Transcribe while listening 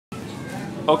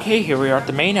Okay, here we are at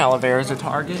the main elevators of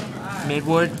Target,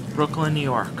 Midwood, Bklyn, New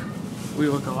York. We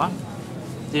will go up.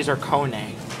 These are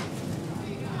Kone.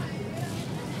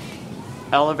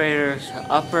 Elevators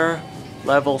to upper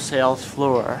level sales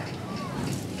floor.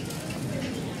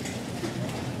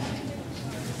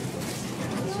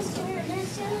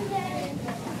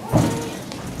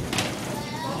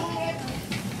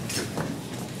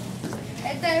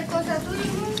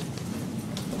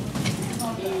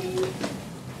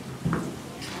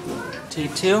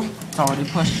 T2, it's already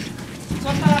pushed.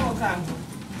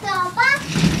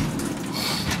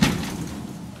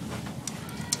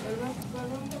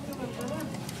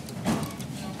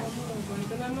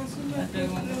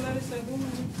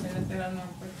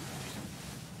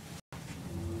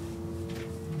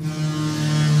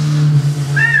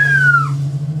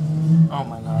 Oh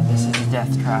my god, this is a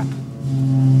death trap.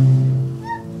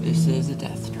 This is a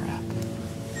death trap.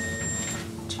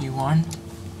 T1.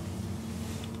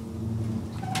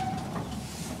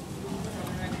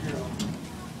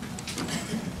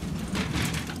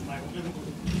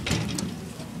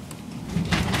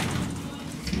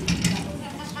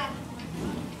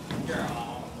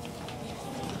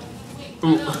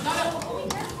 Ooh.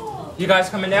 You guys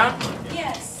coming down?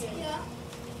 Yes.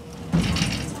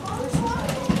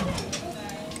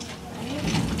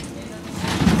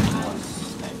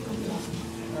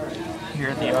 Here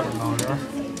at the other motor.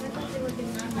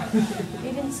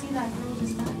 You didn't see that girl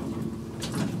just died?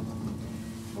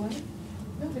 What?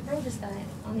 No, the girl just died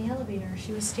on the elevator.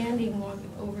 She was standing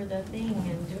over the thing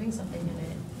and doing something and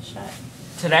it shut.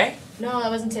 Today? No, that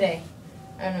wasn't today.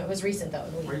 I don't know, it was recent though,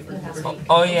 in the past week.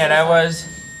 Oh yeah, that was.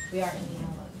 We are in the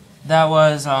yellow. That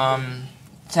was on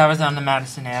the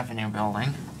Madison Avenue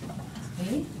building.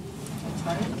 Really?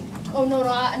 Oh no,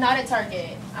 not at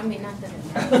Target. I mean, not the.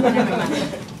 Never mind.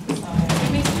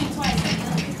 It makes me twice at the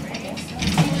elevator, right? So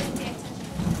she wasn't paying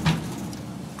attention.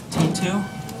 T2.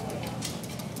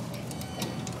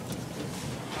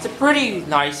 It's a pretty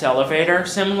nice elevator,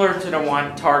 similar to the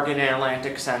one Target in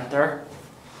Atlantic Center.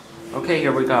 Okay,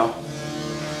 here we go.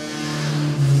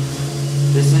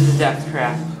 This is a death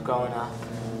trap going up,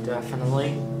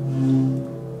 definitely.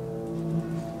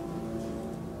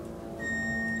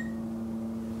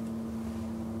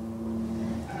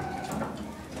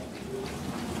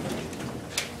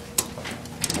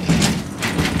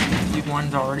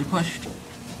 One's already pushed.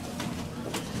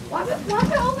 Why are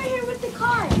over here with the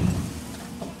car?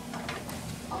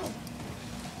 Oh.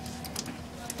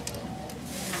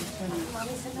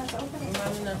 Mommy said not to open it.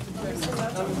 Mommy not to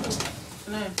open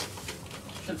it.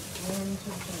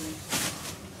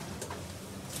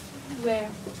 Where?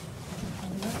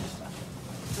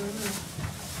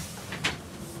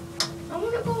 I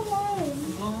want to go home.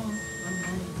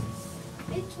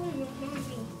 It's home, Mommy.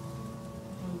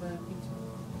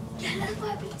 Yeah, let's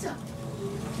buy pizza.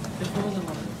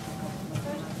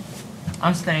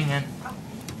 I'm staying in.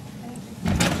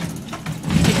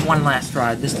 Take one last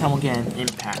ride. This time we'll get an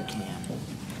impact can.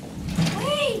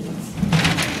 Wait!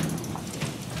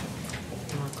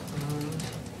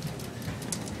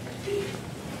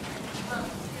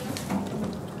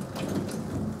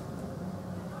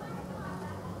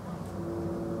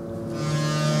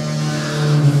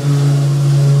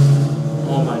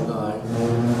 Oh my god.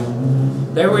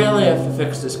 They really have to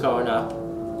fix this going up.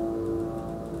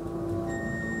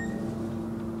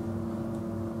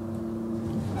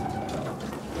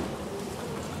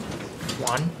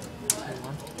 One.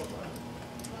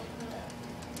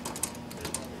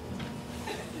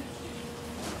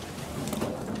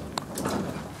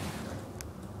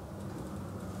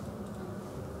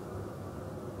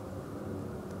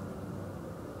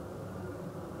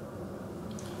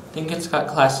 I think it's got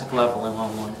classic leveling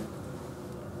on one.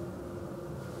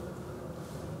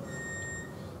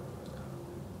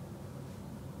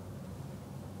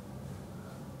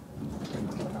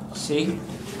 See?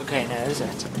 Okay, now is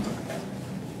it.